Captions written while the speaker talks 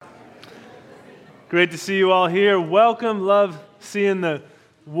Great to see you all here. Welcome. Love seeing the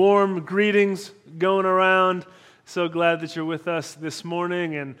warm greetings going around. So glad that you're with us this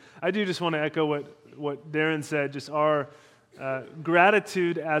morning. And I do just want to echo what Darren said, just our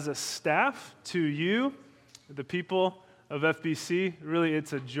gratitude as a staff to you, the people of FBC. Really,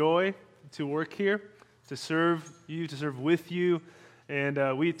 it's a joy to work here, to serve you, to serve with you.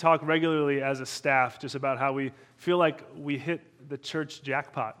 And we talk regularly as a staff just about how we feel like we hit the church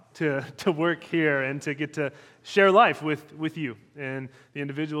jackpot to work here and to get to share life with you and the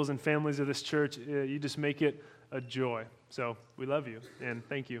individuals and families of this church. You just make it a joy. So we love you and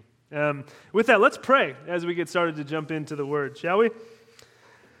thank you. With that, let's pray as we get started to jump into the Word, shall we?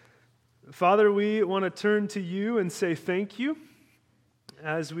 Father, we want to turn to you and say thank you,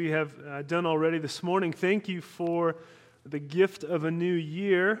 as we have done already this morning. Thank you for the gift of a new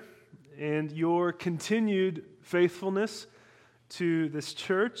year and your continued faithfulness to this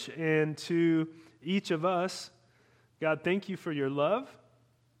church and to each of us. God, thank you for your love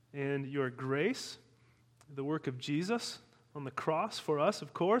and your grace, the work of Jesus on the cross for us,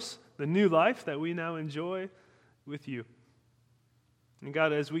 of course, the new life that we now enjoy with you. And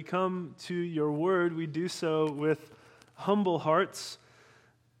God, as we come to your word, we do so with humble hearts,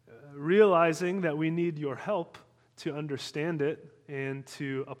 realizing that we need your help to understand it and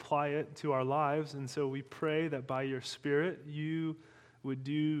to apply it to our lives. And so we pray that by your Spirit, you would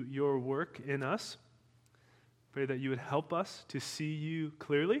do your work in us. Pray that you would help us to see you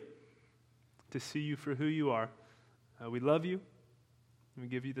clearly, to see you for who you are. We love you, and we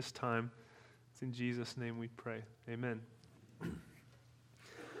give you this time. It's in Jesus' name we pray. Amen.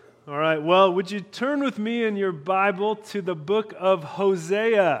 All right, well, would you turn with me in your Bible to the book of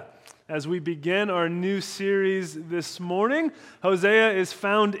Hosea as we begin our new series this morning. Hosea is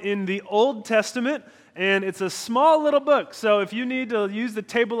found in the Old Testament, and it's a small little book. So if you need to use the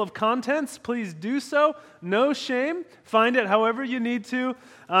table of contents, please do so. No shame. Find it however you need to.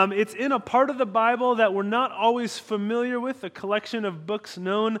 It's in a part of the Bible that we're not always familiar with, a collection of books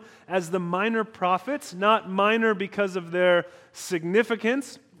known as the Minor Prophets. Not minor because of their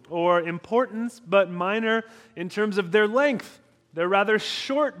significance or importance, but minor in terms of their length. They're rather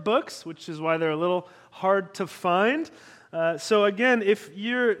short books, which is why they're a little hard to find. So again, if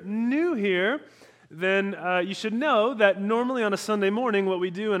you're new here, then you should know that normally on a Sunday morning, what we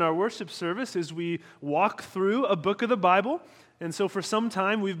do in our worship service is we walk through a book of the Bible. And so for some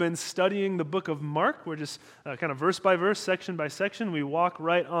time, we've been studying the book of Mark. We're just kind of verse by verse, section by section. We walk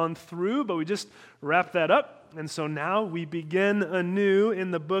right on through, but we just wrap that up. And so now we begin anew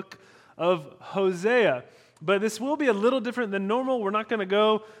in the book of Hosea. But this will be a little different than normal. We're not going to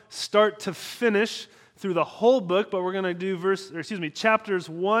go start to finish through the whole book, but we're going to do chapters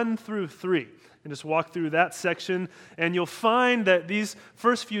 1 through 3. And just walk through that section, and you'll find that these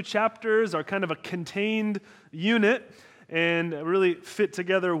first few chapters are kind of a contained unit and really fit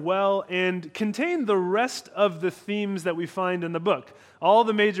together well and contain the rest of the themes that we find in the book. All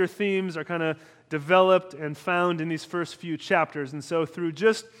the major themes are kind of developed and found in these first few chapters. And so through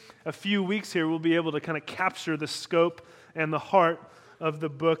just a few weeks here, we'll be able to kind of capture the scope and the heart of the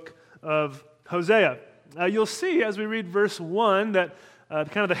book of Hosea. You'll see as we read verse 1 that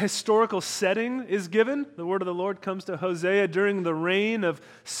kind of the historical setting is given. The word of the Lord comes to Hosea during the reign of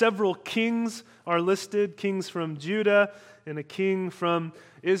several kings are listed, kings from Judah and a king from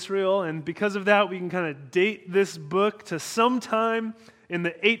Israel. And because of that, we can kind of date this book to sometime in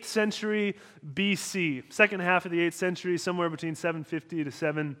the 8th century BC, second half of the 8th century, somewhere between 750 to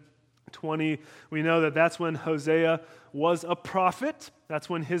 720. We know that that's when Hosea was a prophet. That's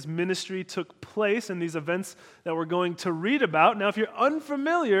when his ministry took place and these events that we're going to read about. Now, if you're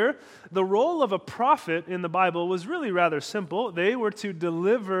unfamiliar, the role of a prophet in the Bible was really rather simple. They were to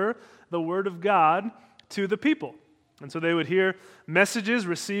deliver the word of God to the people. And so they would hear messages,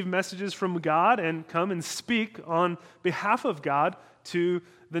 receive messages from God, and come and speak on behalf of God to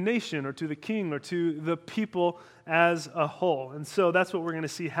the nation or to the king or to the people as a whole. And so that's what we're going to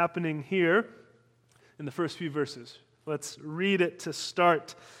see happening here in the first few verses. Let's read it to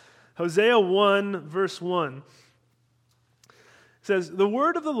start. Hosea 1, verse 1 says, "The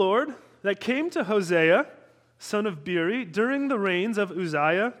word of the Lord that came to Hosea, son of Beeri, during the reigns of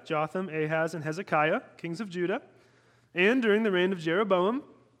Uzziah, Jotham, Ahaz, and Hezekiah, kings of Judah, and during the reign of Jeroboam,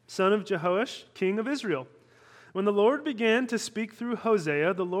 son of Jehoash, king of Israel. When the Lord began to speak through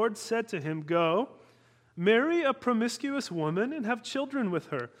Hosea, the Lord said to him, 'Go, marry a promiscuous woman and have children with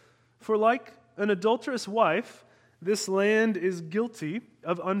her, for like an adulterous wife, this land is guilty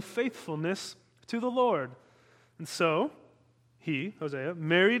of unfaithfulness to the Lord.' And so he, Hosea,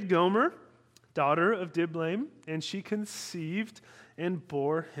 married Gomer, daughter of Diblaim, and she conceived and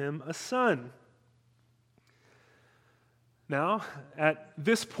bore him a son. Now, at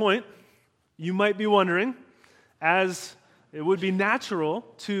this point, you might be wondering, as it would be natural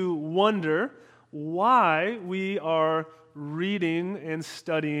to wonder, why we are reading and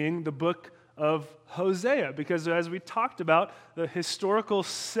studying the book of Hosea. Because as we talked about, the historical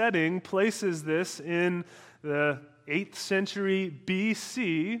setting places this in the 8th century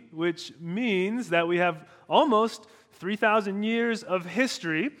BC, which means that we have almost 3,000 years of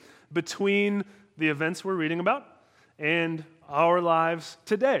history between the events we're reading about and our lives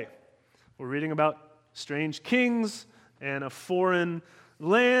today. We're reading about strange kings and a foreign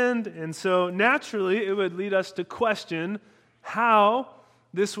land, and so naturally it would lead us to question how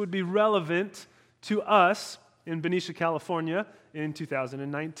this would be relevant to us in Benicia, California in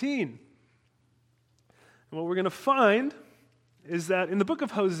 2019. And what we're going to find is that in the book of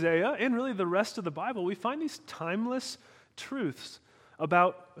Hosea, and really the rest of the Bible, we find these timeless truths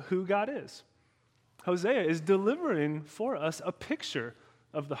about who God is. Hosea is delivering for us a picture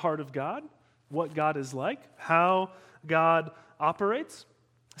of the heart of God, what God is like, how God operates.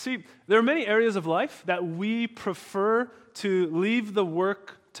 See, there are many areas of life that we prefer to leave the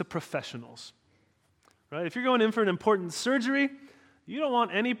work to professionals. Right? If you're going in for an important surgery, you don't want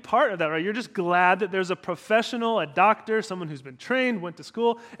any part of that, right? You're just glad that there's a professional, a doctor, someone who's been trained, went to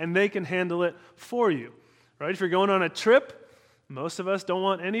school, and they can handle it for you. Right? If you're going on a trip, most of us don't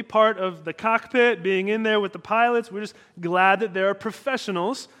want any part of the cockpit, being in there with the pilots. We're just glad that there are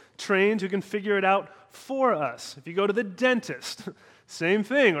professionals trained who can figure it out for us. If you go to the dentist, same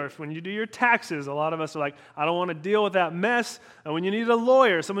thing. Or when you do your taxes, a lot of us are like, I don't want to deal with that mess. And when you need a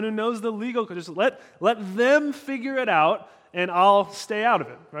lawyer, someone who knows the legal, just let them figure it out, and I'll stay out of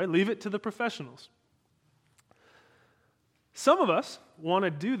it, right? Leave it to the professionals. Some of us want to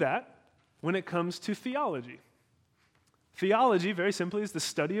do that when it comes to theology. Theology, very simply, is the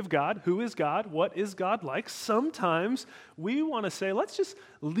study of God. Who is God? What is God like? Sometimes we want to say, let's just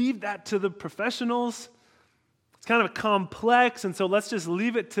leave that to the professionals. It's kind of complex, and so let's just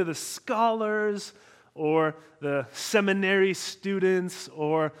leave it to the scholars or the seminary students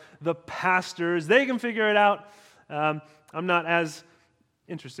or the pastors. They can figure it out. I'm not as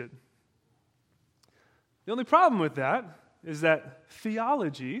interested. The only problem with that is that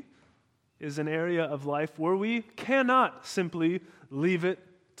theology is an area of life where we cannot simply leave it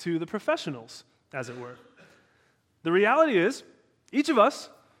to the professionals, as it were. The reality is, each of us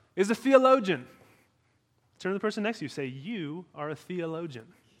is a theologian. Turn to the person next to you, say, you are a theologian.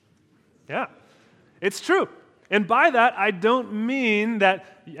 Yeah, it's true. And by that, I don't mean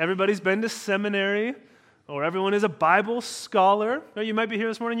that everybody's been to seminary or everyone is a Bible scholar. You might be here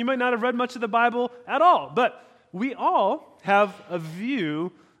this morning, you might not have read much of the Bible at all, but we all have a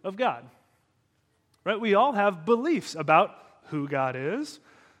view of God. Right? We all have beliefs about who God is,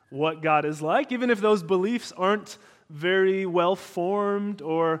 what God is like, even if those beliefs aren't very well formed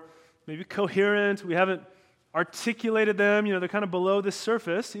or maybe coherent. We haven't articulated them, they're kind of below the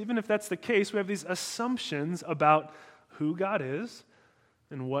surface. Even if that's the case, we have these assumptions about who God is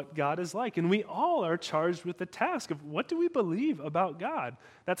and what God is like. And we all are charged with the task of what do we believe about God?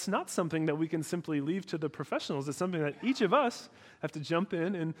 That's not something that we can simply leave to the professionals. It's something that each of us have to jump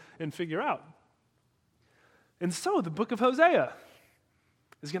in and figure out. And so the book of Hosea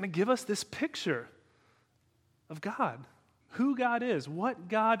is going to give us this picture of God, who God is, what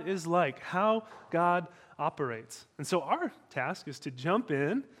God is like, how God operates. And so our task is to jump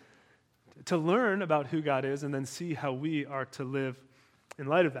in, to learn about who God is, and then see how we are to live in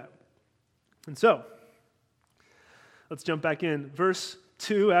light of that. And so, let's jump back in. Verse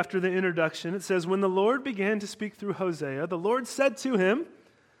 2, after the introduction, it says, when the Lord began to speak through Hosea, the Lord said to him,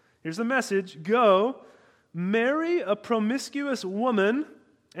 here's the message, go, marry a promiscuous woman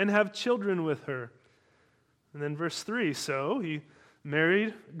and have children with her. And then verse 3, so he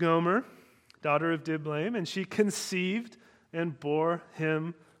married Gomer, daughter of Diblaim, and she conceived and bore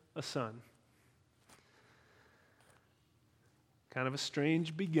him a son. Kind of a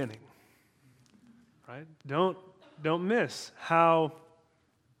strange beginning, right? Don't miss how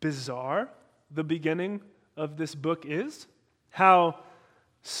bizarre the beginning of this book is, how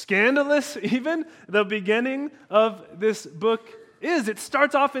scandalous even the beginning of this book is. It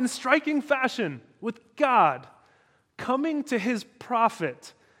starts off in striking fashion with God coming to his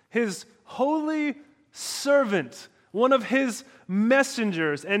prophet, his holy servant, one of his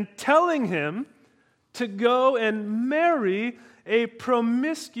messengers, and telling him to go and marry a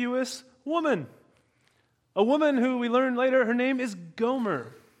promiscuous woman. A woman who we learn later, her name is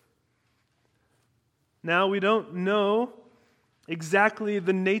Gomer. Now, we don't know exactly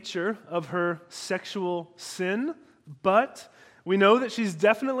the nature of her sexual sin, but we know that she's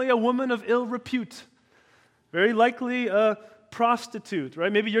definitely a woman of ill repute. Very likely a prostitute,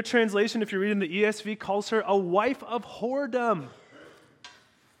 right? Maybe your translation, if you're reading the ESV, calls her a wife of whoredom.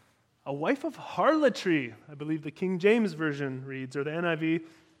 A wife of harlotry, I believe the King James Version reads, or the NIV,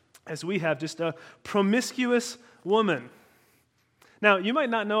 as we have, just a promiscuous woman. Now, you might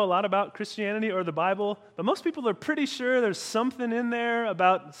not know a lot about Christianity or the Bible, but most people are pretty sure there's something in there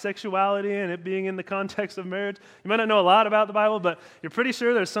about sexuality and it being in the context of marriage. You might not know a lot about the Bible, but you're pretty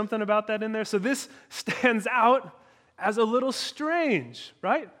sure there's something about that in there. So this stands out as a little strange,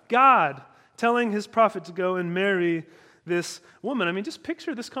 right? God telling his prophet to go and marry this woman. I mean, just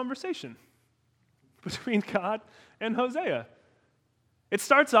picture this conversation between God and Hosea. It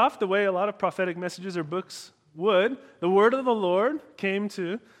starts off the way a lot of prophetic messages or books would. The word of the Lord came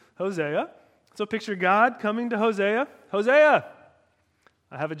to Hosea. So picture God coming to Hosea. Hosea,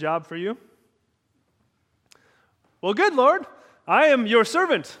 I have a job for you. Well, good, Lord. I am your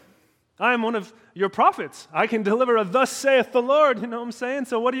servant. I am one of your prophets. I can deliver a thus saith the Lord. You know what I'm saying?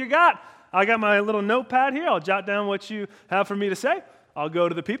 So what do you got? I got my little notepad here. I'll jot down what you have for me to say. I'll go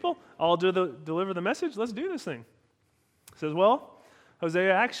to the people. I'll deliver the message. Let's do this thing. He says, well,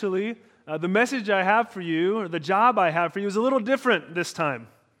 Hosea, actually, the message I have for you, or the job I have for you, is a little different this time.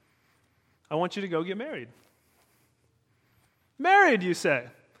 I want you to go get married. Married, you say?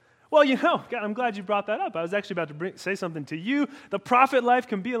 Well, you know, God, I'm glad you brought that up. I was actually about to say something to you. The prophet life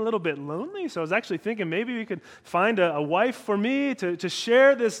can be a little bit lonely, so I was actually thinking maybe we could find a wife for me to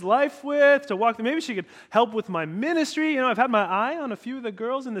share this life with, to walk. Maybe she could help with my ministry. You know, I've had my eye on a few of the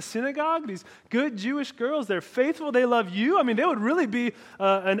girls in the synagogue, these good Jewish girls. They're faithful. They love you. I mean, they would really be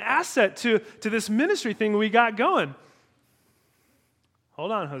an asset to this ministry thing we got going.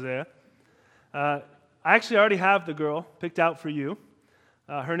 Hold on, Hosea. I actually already have the girl picked out for you.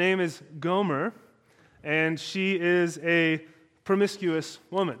 Her name is Gomer, and she is a promiscuous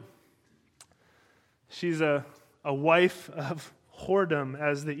woman. She's a wife of whoredom,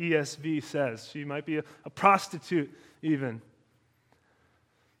 as the ESV says. She might be a prostitute even.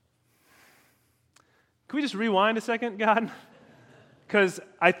 Can we just rewind a second, God? Because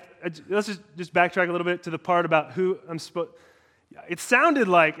let's just backtrack a little bit to the part about who I'm supposed. It sounded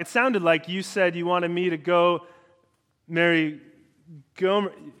like you said you wanted me to go marry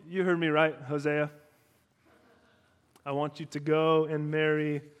Gomer. You heard me right, Hosea. I want you to go and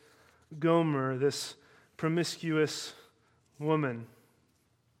marry Gomer, this promiscuous woman.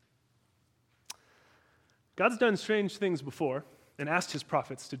 God's done strange things before and asked his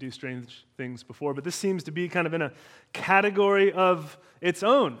prophets to do strange things before, but this seems to be kind of in a category of its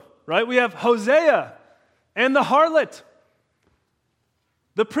own, right? We have Hosea and the harlot,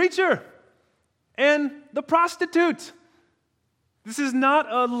 the preacher and the prostitute. This is not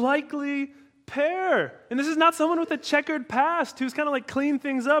a likely pair. And this is not someone with a checkered past who's kind of like cleaned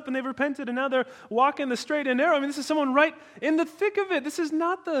things up and they've repented and now they're walking the straight and narrow. I mean, this is someone right in the thick of it. This is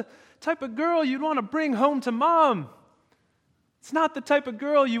not the type of girl you'd want to bring home to mom. It's not the type of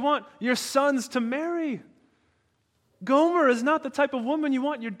girl you want your sons to marry. Gomer is not the type of woman you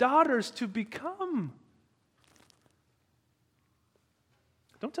want your daughters to become.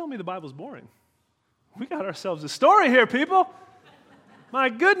 Don't tell me the Bible's boring. We got ourselves a story here, people. My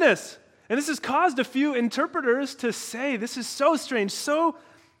goodness. And this has caused a few interpreters to say, this is so strange, so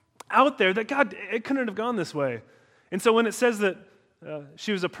out there, that God, it couldn't have gone this way. And so when it says that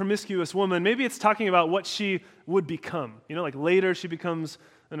she was a promiscuous woman, maybe it's talking about what she would become. You know, like later she becomes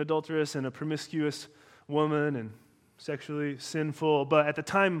an adulteress and a promiscuous woman and sexually sinful. But at the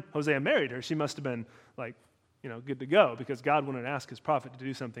time Hosea married her, she must have been like, you know, good to go, because God wanted to ask his prophet to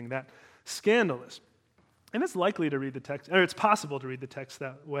do something that scandalous. And it's likely to read the text, or it's possible to read the text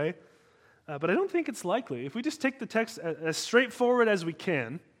that way, but I don't think it's likely. If we just take the text as straightforward as we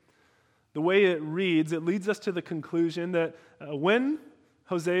can, the way it reads, it leads us to the conclusion that when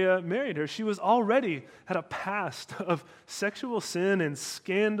Hosea married her, she was already had a past of sexual sin and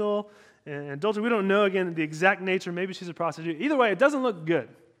scandal and adultery. We don't know, again, the exact nature. Maybe she's a prostitute. Either way, it doesn't look good.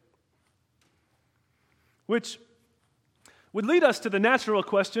 Which would lead us to the natural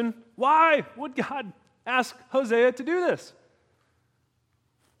question, why would God ask Hosea to do this?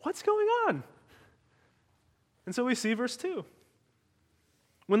 What's going on? And so we see verse 2.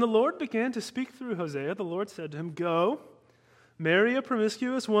 When the Lord began to speak through Hosea, the Lord said to him, "Go, marry a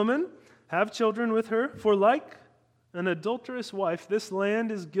promiscuous woman, have children with her, for like an adulterous wife, this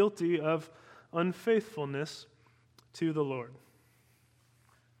land is guilty of unfaithfulness to the Lord."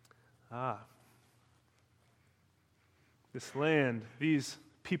 This land, these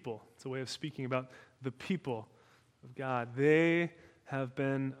people, it's a way of speaking about the people of God. They have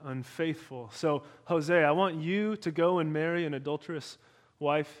been unfaithful. So, Hosea, I want you to go and marry an adulterous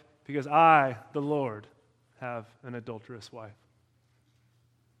wife because I, the Lord, have an adulterous wife.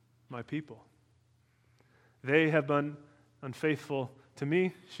 My people. They have been unfaithful to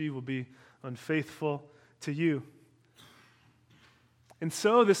me. She will be unfaithful to you. And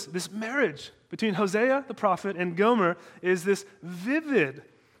so this marriage between Hosea, the prophet, and Gomer is this vivid,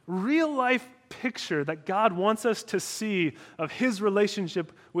 real-life picture that God wants us to see of his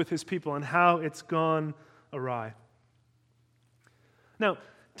relationship with his people and how it's gone awry. Now,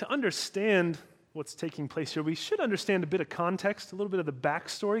 to understand what's taking place here, we should understand a bit of context, a little bit of the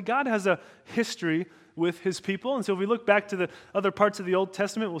backstory. God has a history with his people, and so if we look back to the other parts of the Old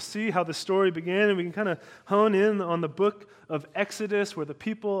Testament, we'll see how the story began, and we can kind of hone in on the book of Exodus, where the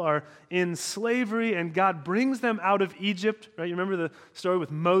people are in slavery, and God brings them out of Egypt, right? You remember the story with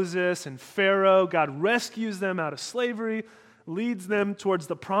Moses and Pharaoh. God rescues them out of slavery, leads them towards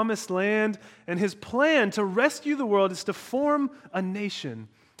the promised land, and his plan to rescue the world is to form a nation,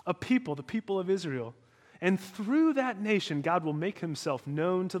 a people, the people of Israel. And through that nation, God will make himself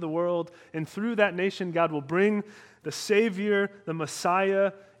known to the world, and through that nation, God will bring the Savior, the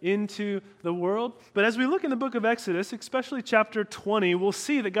Messiah, into the world. But as we look in the book of Exodus, especially chapter 20, we'll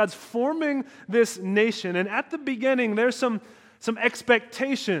see that God's forming this nation, and at the beginning, there's some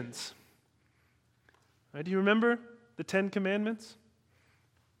expectations. Right? Do you remember the 10 Commandments?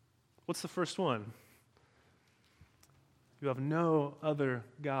 What's the first one? You have no other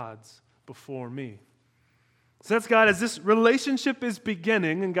gods before me. So that's God as this relationship is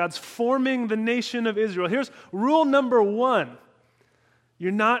beginning and God's forming the nation of Israel. Here's rule number 1.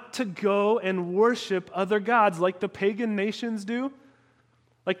 You're not to go and worship other gods like the pagan nations do,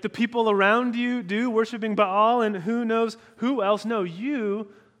 like the people around you do, worshiping Baal and who knows who else. No, you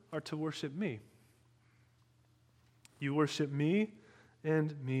are to worship me. You worship me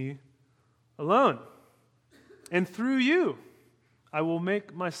and me alone. And through you, I will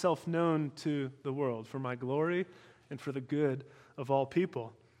make myself known to the world for my glory and for the good of all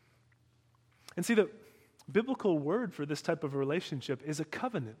people. And see, the biblical word for this type of relationship is a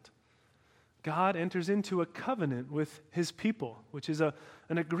covenant. God enters into a covenant with his people, which is an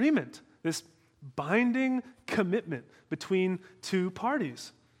agreement, this binding commitment between two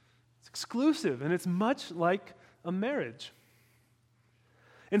parties. It's exclusive, and it's much like a marriage.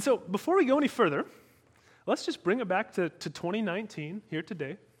 And so, before we go any further, let's just bring it back to 2019 here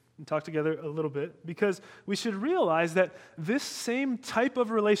today and talk together a little bit, because we should realize that this same type of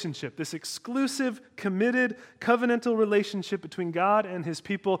relationship, this exclusive, committed, covenantal relationship between God and his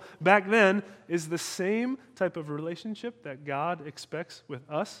people back then is the same type of relationship that God expects with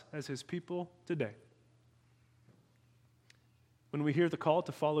us as his people today. When we hear the call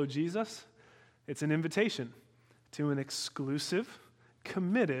to follow Jesus, it's an invitation to an exclusive,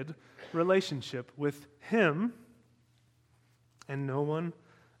 committed relationship with him and no one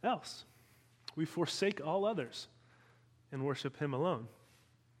else. We forsake all others and worship him alone.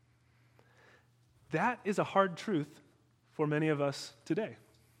 That is a hard truth for many of us today,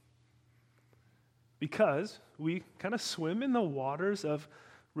 because we kind of swim in the waters of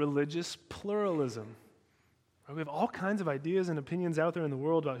religious pluralism. We have all kinds of ideas and opinions out there in the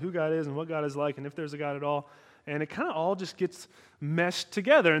world about who God is and what God is like and if there's a God at all. And it kind of all just gets meshed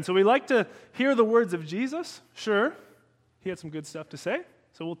together. And so we like to hear the words of Jesus. Sure, he had some good stuff to say,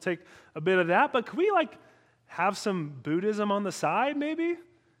 so we'll take a bit of that. But could we have some Buddhism on the side maybe?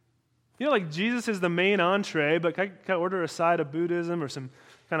 You know, Jesus is the main entree, but can I order a side of Buddhism or some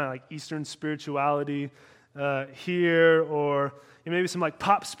kind of Eastern spirituality here, or maybe some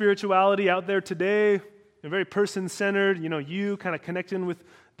pop spirituality out there today, very person-centered, you kind of connecting with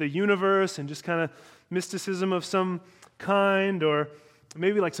the universe and just kind of mysticism of some kind, or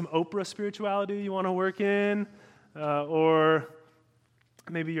maybe some Oprah spirituality you want to work in, or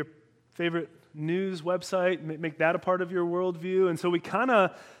maybe your favorite news website, make that a part of your worldview. And so we kind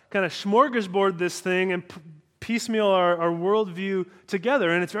of smorgasbord this thing and piecemeal our worldview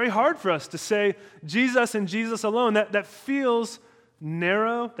together. And it's very hard for us to say Jesus and Jesus alone. That feels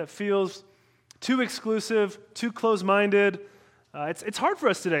narrow, that feels too exclusive, too close-minded. It's hard for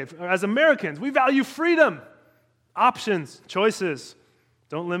us today. As Americans, we value freedom, options, choices.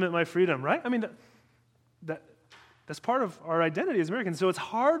 Don't limit my freedom, right? I mean, that's part of our identity as Americans. So it's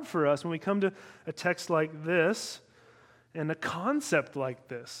hard for us when we come to a text like this and a concept like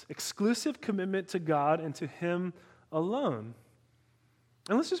this, exclusive commitment to God and to him alone.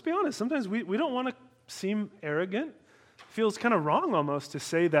 And let's just be honest, sometimes we don't want to seem arrogant. It feels kind of wrong almost to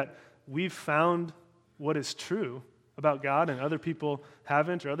say that we've found what is true about God and other people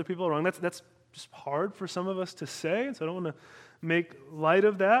haven't, or other people are wrong. That's just hard for some of us to say, and so I don't want to make light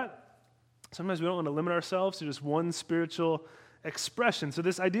of that. Sometimes we don't want to limit ourselves to just one spiritual expression. So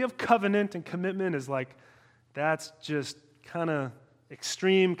this idea of covenant and commitment is that's just kind of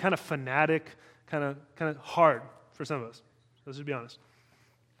extreme, kind of fanatic, kind of hard for some of us. Let's just be honest.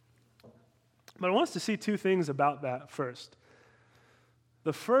 But I want us to see two things about that first.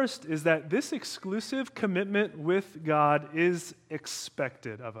 The first is that this exclusive commitment with God is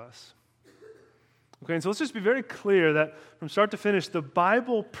expected of us. Okay, and so let's just be very clear that from start to finish, the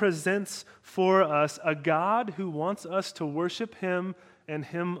Bible presents for us a God who wants us to worship Him and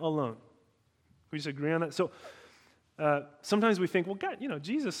Him alone. We just agree on that? So sometimes we think, well, God,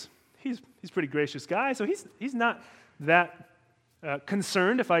 Jesus, he's a pretty gracious guy, so he's not that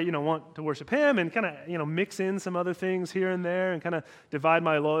concerned if I, want to worship Him and kind of, mix in some other things here and there and kind of divide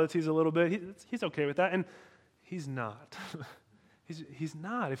my loyalties a little bit. He's okay with that, and He's not. He's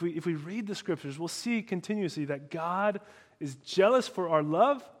not. If we read the Scriptures, we'll see continuously that God is jealous for our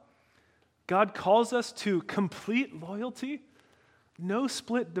love. God calls us to complete loyalty, no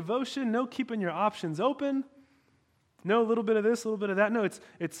split devotion, no keeping your options open, no little bit of this, a little bit of that. No,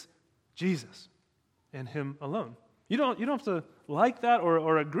 it's Jesus and Him alone. You don't have to like that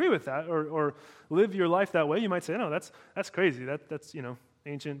or agree with that or live your life that way. You might say, no, that's crazy. That's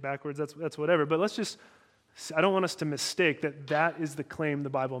ancient, backwards. That's whatever. But I don't want us to mistake that is the claim the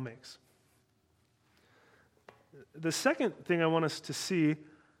Bible makes. The second thing I want us to see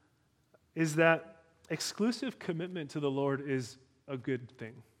is that exclusive commitment to the Lord is a good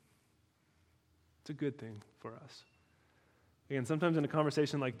thing. It's a good thing for us. Again, sometimes in a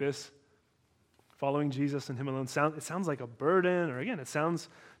conversation like this, following Jesus and Him alone, it sounds like a burden, or again, it sounds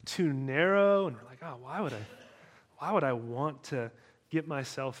too narrow, and we're like, oh, why would I want to get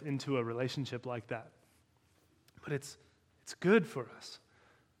myself into a relationship like that? But it's good for us.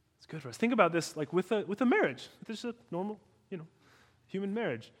 It's good for us. Think about this like with a marriage. This is a normal, human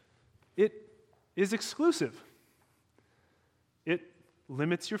marriage. It is exclusive. It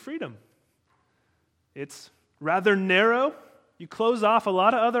limits your freedom. It's rather narrow. You close off a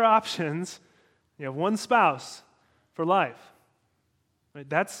lot of other options. You have one spouse for life. Right?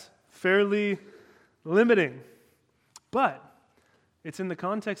 That's fairly limiting. But it's in the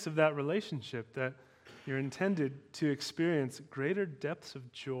context of that relationship that you're intended to experience greater depths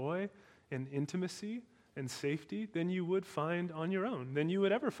of joy and intimacy and safety than you would find on your own, than you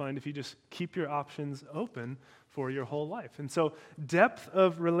would ever find if you just keep your options open for your whole life. And so depth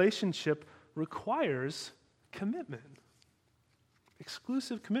of relationship requires commitment.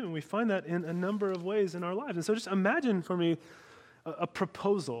 Exclusive commitment. We find that in a number of ways in our lives. And so just imagine for me a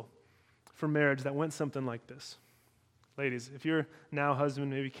proposal for marriage that went something like this. Ladies, if your now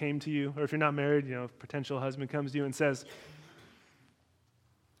husband maybe came to you, or if you're not married, a potential husband comes to you and says,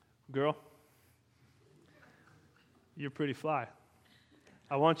 girl, you're pretty fly.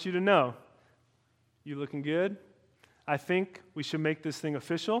 I want you to know, you looking good. I think we should make this thing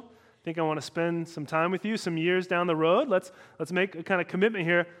official. I think I want to spend some time with you, some years down the road. Let's make a kind of commitment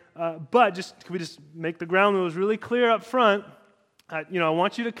here. But can we just make the ground rules really clear up front? I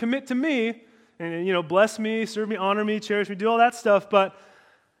want you to commit to me and, bless me, serve me, honor me, cherish me, do all that stuff. But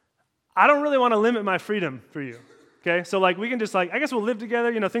I don't really want to limit my freedom for you. Okay, so we can just I guess we'll live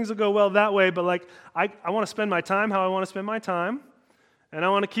together. Things will go well that way. But I want to spend my time how I want to spend my time. And I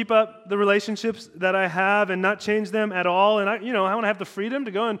want to keep up the relationships that I have and not change them at all. And I want to have the freedom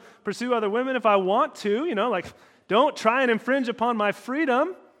to go and pursue other women if I want to. Don't try and infringe upon my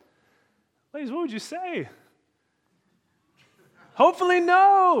freedom. Ladies, what would you say? Hopefully,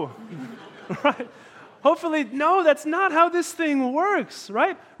 no. Right? Hopefully, no, that's not how this thing works,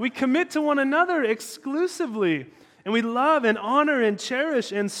 right? We commit to one another exclusively. And we love and honor and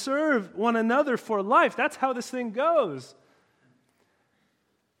cherish and serve one another for life. That's how this thing goes.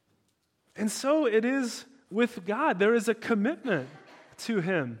 And so it is with God. There is a commitment to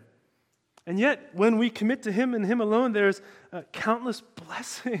Him. And yet, when we commit to Him and Him alone, there's countless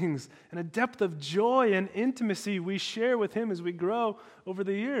blessings and a depth of joy and intimacy we share with Him as we grow over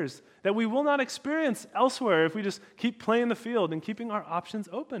the years that we will not experience elsewhere if we just keep playing the field and keeping our options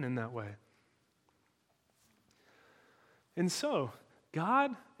open in that way. And so,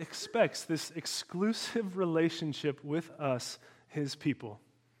 God expects this exclusive relationship with us, His people.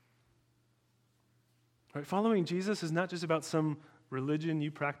 Right? Following Jesus is not just about some religion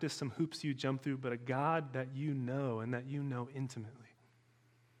you practice, some hoops you jump through, but a God that you know and that you know intimately.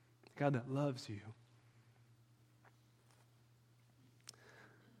 A God that loves you.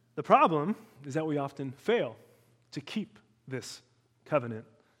 The problem is that we often fail to keep this covenant.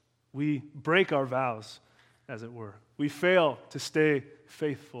 We break our vows, as it were. We fail to stay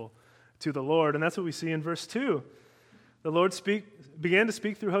faithful to the Lord, and that's what we see in verse 2. the Lord began to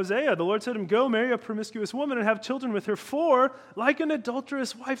speak through Hosea. The Lord said to him, "Go, marry a promiscuous woman and have children with her, for like an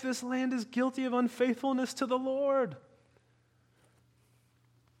adulterous wife, this land is guilty of unfaithfulness to the Lord."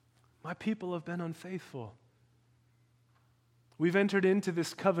 My people have been unfaithful. We've entered into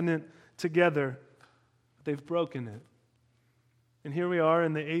this covenant together, but they've broken it. And here we are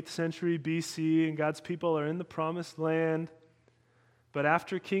in the 8th century BC, and God's people are in the promised land. But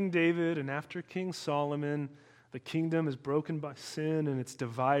after King David and after King Solomon, the kingdom is broken by sin and it's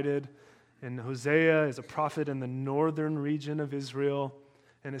divided. And Hosea is a prophet in the northern region of Israel,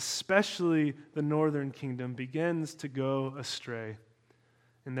 and especially the northern kingdom begins to go astray.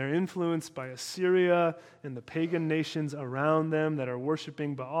 And they're influenced by Assyria and the pagan nations around them that are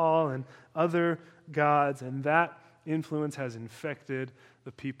worshiping Baal and other gods, and that influence has infected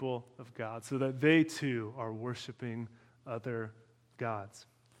the people of God so that they too are worshiping other gods.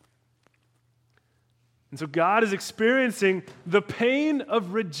 And so God is experiencing the pain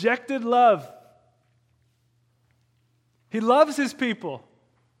of rejected love. He loves his people.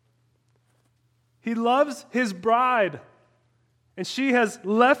 He loves his bride. And she has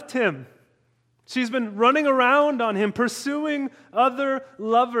left him. She's been running around on him, pursuing other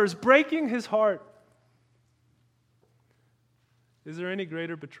lovers, breaking his heart. Is there any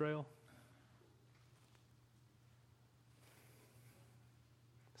greater betrayal?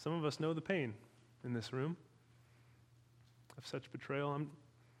 Some of us know the pain in this room of such betrayal. I'm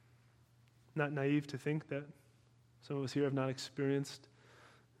not naive to think that some of us here have not experienced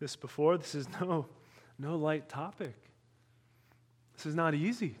this before. This is no light topic. This is not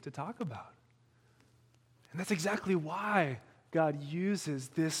easy to talk about. And that's exactly why God uses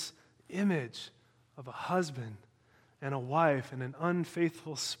this image of a husband and a wife and an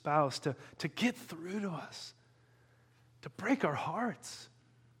unfaithful spouse to get through to us, to break our hearts,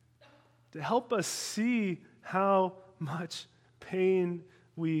 to help us see how much pain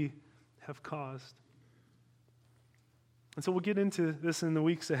we have caused. And so we'll get into this in the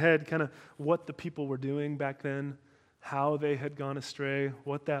weeks ahead, kind of what the people were doing back then, how they had gone astray,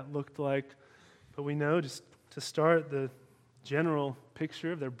 what that looked like. But we know, just to start, the general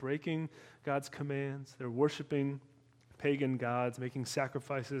picture of they're breaking God's commands, they're worshiping pagan gods, making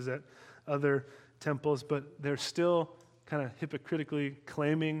sacrifices at other temples, but they're still kind of hypocritically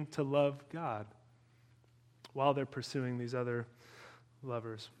claiming to love God while they're pursuing these other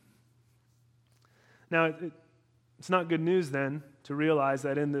lovers. Now, it's not good news then to realize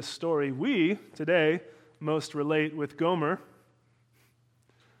that in this story, we today most relate with Gomer,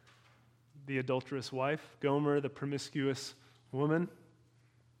 the adulterous wife, Gomer, the promiscuous woman.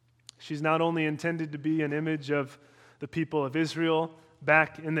 She's not only intended to be an image of the people of Israel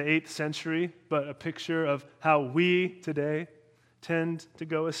back in the 8th century, but a picture of how we today tend to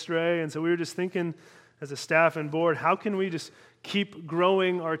go astray. And so we were just thinking as a staff and board, how can we just keep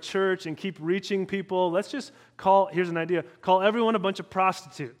growing our church and keep reaching people? Let's just here's an idea, call everyone a bunch of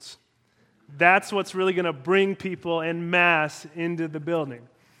prostitutes. That's what's really going to bring people en masse into the building.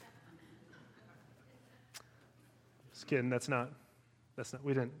 Just kidding, that's not,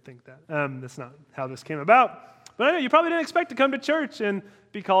 we didn't think that. That's not how this came about. But I know you probably didn't expect to come to church and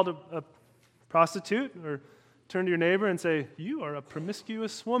be called a prostitute, or turn to your neighbor and say, "You are a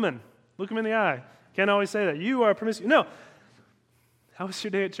promiscuous woman." Look him in the eye. Can't always say that. You are a promiscuous. No. How was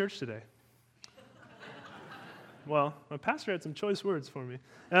your day at church today? Well, my pastor had some choice words for me.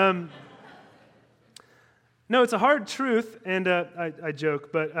 No, it's a hard truth, and I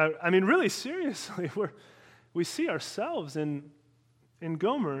joke, but really seriously, we see ourselves in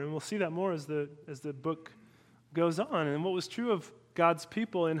Gomer, and we'll see that more as the book goes on. And what was true of God's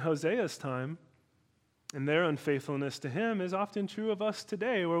people in Hosea's time and their unfaithfulness to him is often true of us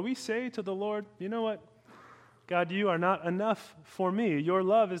today, where we say to the Lord, "You know what? God, you are not enough for me. Your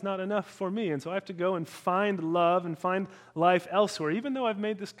love is not enough for me. And so I have to go and find love and find life elsewhere. Even though I've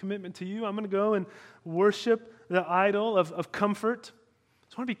made this commitment to you, I'm going to go and worship the idol of comfort. I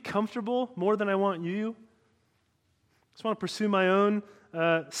just want to be comfortable more than I want you. I just want to pursue my own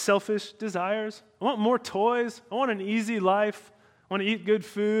selfish desires. I want more toys. I want an easy life. I want to eat good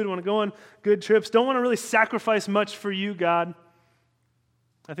food. I want to go on good trips. Don't want to really sacrifice much for you, God.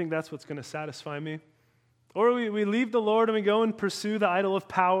 I think that's what's going to satisfy me. Or we leave the Lord and we go and pursue the idol of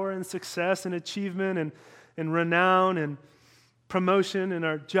power and success and achievement and renown and promotion in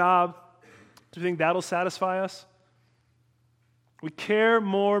our job. Do you think that'll satisfy us? We care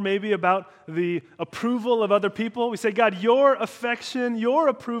more maybe about the approval of other people. We say, God, your affection, your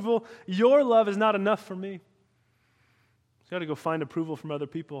approval, your love is not enough for me. I've got to go find approval from other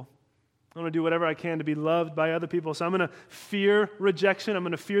people. I'm going to do whatever I can to be loved by other people. So I'm going to fear rejection. I'm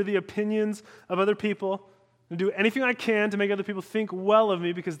going to fear the opinions of other people. I'm going to do anything I can to make other people think well of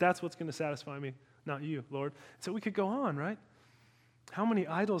me because that's what's going to satisfy me, not you, Lord. So we could go on, right? How many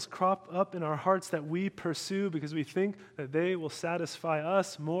idols crop up in our hearts that we pursue because we think that they will satisfy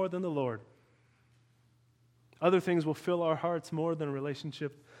us more than the Lord? Other things will fill our hearts more than a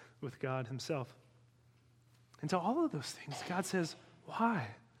relationship with God himself. And to all of those things, God says, why?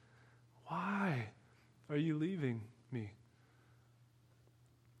 Why are you leaving me?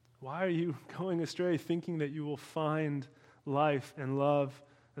 Why are you going astray thinking that you will find life and love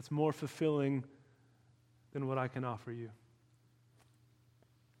that's more fulfilling than what I can offer you?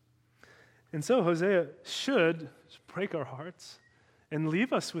 And so Hosea should break our hearts and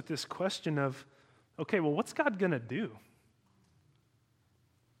leave us with this question of, okay, well, what's God going to do?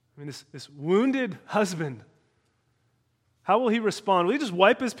 I mean, this wounded husband, how will he respond? Will he just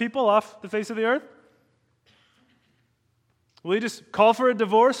wipe his people off the face of the earth? Will he just call for a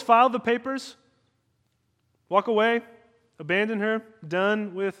divorce, file the papers, walk away, abandon her,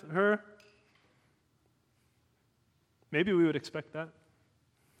 done with her? Maybe we would expect that.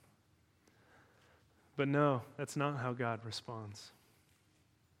 But no, that's not how God responds.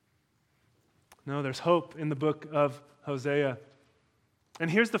 No, there's hope in the book of Hosea.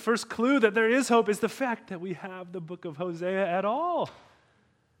 And here's the first clue that there is hope, is the fact that we have the book of Hosea at all.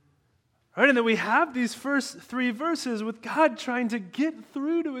 Right? And that we have these first 3 verses with God trying to get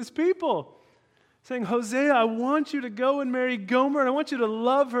through to his people. Saying, Hosea, I want you to go and marry Gomer, and I want you to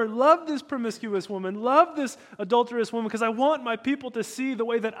love her. Love this promiscuous woman. Love this adulterous woman, because I want my people to see the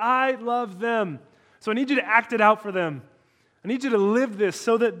way that I love them. So I need you to act it out for them. I need you to live this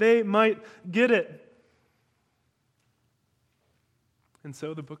so that they might get it. And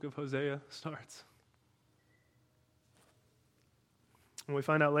so the book of Hosea starts. And we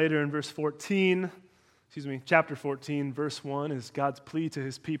find out later in chapter 14, verse 1, is God's plea to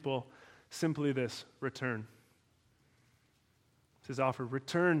his people simply this: return. It's his offer: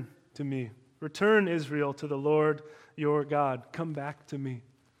 return to me. Return, Israel, to the Lord your God. Come back to me.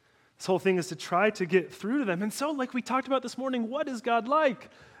 This whole thing is to try to get through to them. And so, like we talked about this morning, what is God like?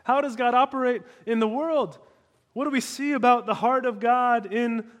 How does God operate in the world? What do we see about the heart of God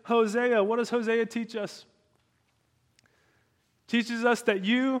in Hosea? What does Hosea teach us? It teaches us that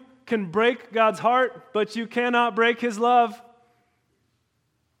you can break God's heart, but you cannot break his love.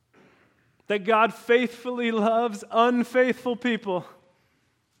 That God faithfully loves unfaithful people.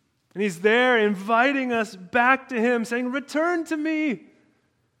 And he's there inviting us back to him, saying, return to me.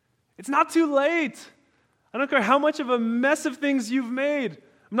 It's not too late. I don't care how much of a mess of things you've made.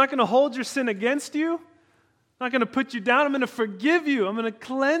 I'm not going to hold your sin against you. I'm not going to put you down. I'm going to forgive you. I'm going to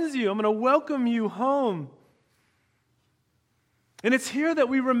cleanse you. I'm going to welcome you home. And it's here that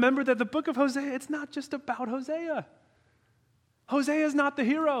we remember that the book of Hosea, it's not just about Hosea. Hosea is not the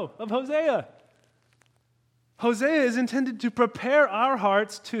hero of Hosea. Hosea is intended to prepare our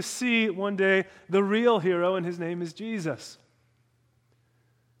hearts to see one day the real hero, and his name is Jesus.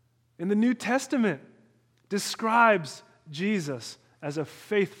 In the New Testament, describes Jesus as a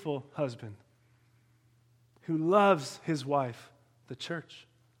faithful husband who loves his wife, the church.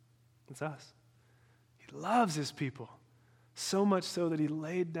 It's us. He loves his people, so much so that he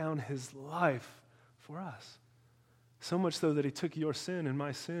laid down his life for us. So much so that he took your sin and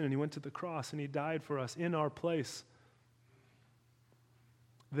my sin, and he went to the cross and he died for us in our place,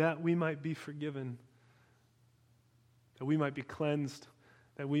 that we might be forgiven, that we might be cleansed,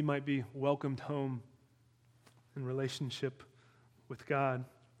 that we might be welcomed home in relationship with God.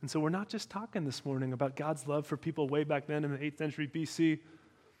 And so we're not just talking this morning about God's love for people way back then in the 8th century BC. We're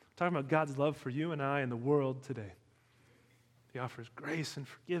talking about God's love for you and I and the world today. He offers grace and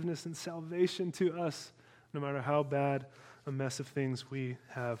forgiveness and salvation to us, no matter how bad a mess of things we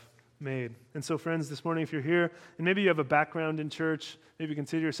have made. And so, friends, this morning, if you're here, and maybe you have a background in church, maybe you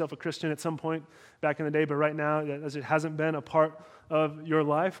consider yourself a Christian at some point back in the day, but right now, as it hasn't been a part of your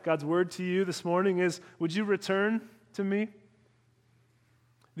life, God's word to you this morning is, would you return to me?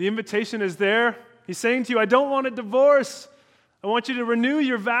 The invitation is there. He's saying to you, I don't want a divorce. I want you to renew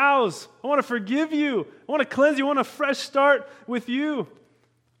your vows. I want to forgive you. I want to cleanse you. I want a fresh start with you.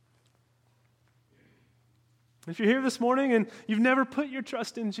 If you're here this morning and you've never put your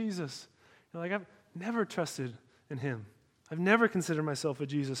trust in Jesus, you're like, I've never trusted in him. I've never considered myself a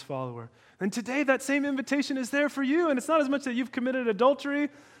Jesus follower. And today that same invitation is there for you. And it's not as much that you've committed adultery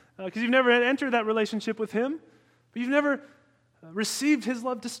because you've never entered that relationship with him, but you've never received his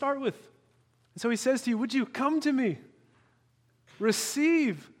love to start with. And so he says to you, would you come to me?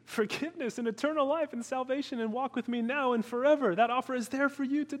 Receive forgiveness and eternal life and salvation and walk with me now and forever. That offer is there for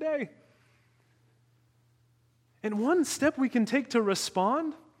you today. And one step we can take to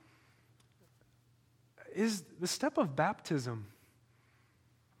respond is the step of baptism.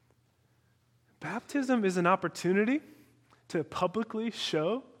 Baptism is an opportunity to publicly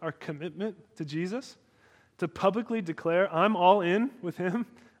show our commitment to Jesus, to publicly declare, I'm all in with him.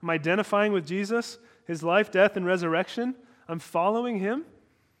 I'm identifying with Jesus, his life, death, and resurrection. I'm following him.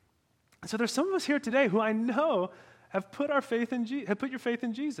 And so there's some of us here today who I know have put your faith in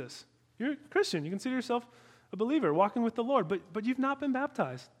Jesus. You're a Christian. You consider yourself a believer, walking with the Lord, but you've not been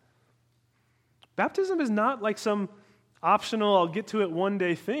baptized. Baptism is not like some optional, I'll get to it one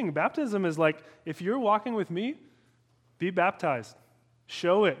day thing. Baptism is like, if you're walking with me, be baptized.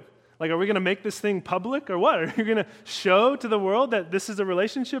 Show it. Like, are we going to make this thing public or what? Are you going to show to the world that this is a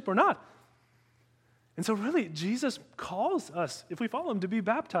relationship or not? And so really, Jesus calls us, if we follow him, to be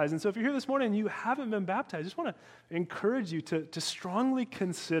baptized. And so if you're here this morning and you haven't been baptized, I just want to encourage you to strongly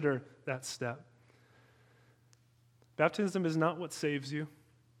consider that step. Baptism is not what saves you.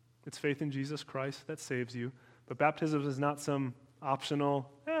 It's faith in Jesus Christ that saves you. But baptism is not some optional,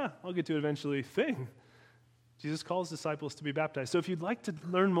 I'll get to it eventually thing. Jesus calls disciples to be baptized. So if you'd like to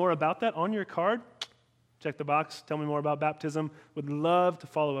learn more about that, on your card, check the box, tell me more about baptism. Would love to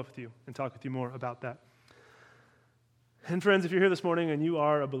follow up with you and talk with you more about that. And friends, if you're here this morning and you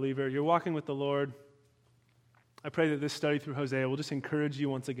are a believer, you're walking with the Lord, I pray that this study through Hosea will just encourage you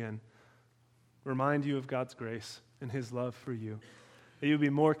once again, remind you of God's grace and his love for you, that you'll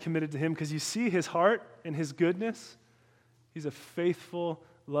be more committed to him because you see his heart and his goodness. He's a faithful,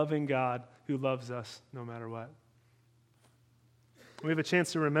 loving God who loves us no matter what. We have a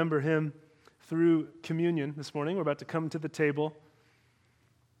chance to remember him through communion this morning. We're about to come to the table,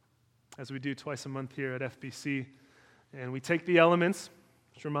 as we do twice a month here at FBC, and we take the elements,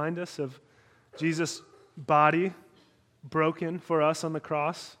 which remind us of Jesus' body broken for us on the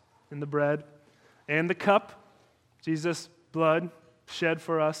cross, and the bread, and the cup, Jesus' blood shed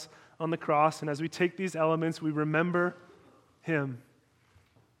for us on the cross. And as we take these elements, we remember him.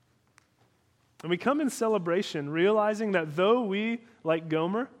 And we come in celebration, realizing that though we, like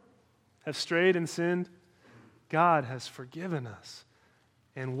Gomer, have strayed and sinned, God has forgiven us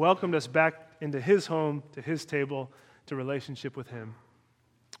and welcomed us back into his home, to his table, to relationship with him.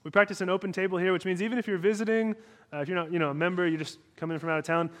 We practice an open table here, which means even if you're visiting, if you're not a member, you're just coming from out of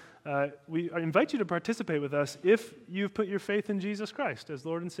town, we invite you to participate with us if you've put your faith in Jesus Christ as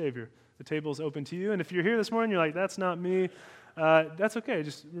Lord and Savior. The table is open to you. And if you're here this morning, you're like, that's not me, that's okay.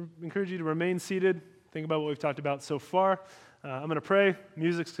 Just encourage you to remain seated. Think about what we've talked about so far. I'm going to pray,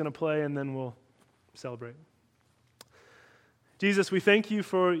 music's going to play, and then we'll celebrate. Jesus, we thank you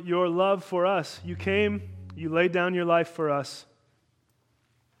for your love for us. You came, you laid down your life for us.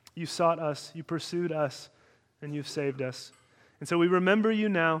 You sought us, you pursued us, and you've saved us. And so we remember you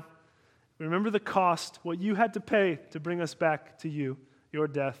now. We remember the cost, what you had to pay to bring us back to you, your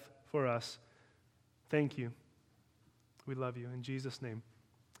death for us. Thank you. We love you. In Jesus' name,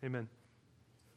 amen.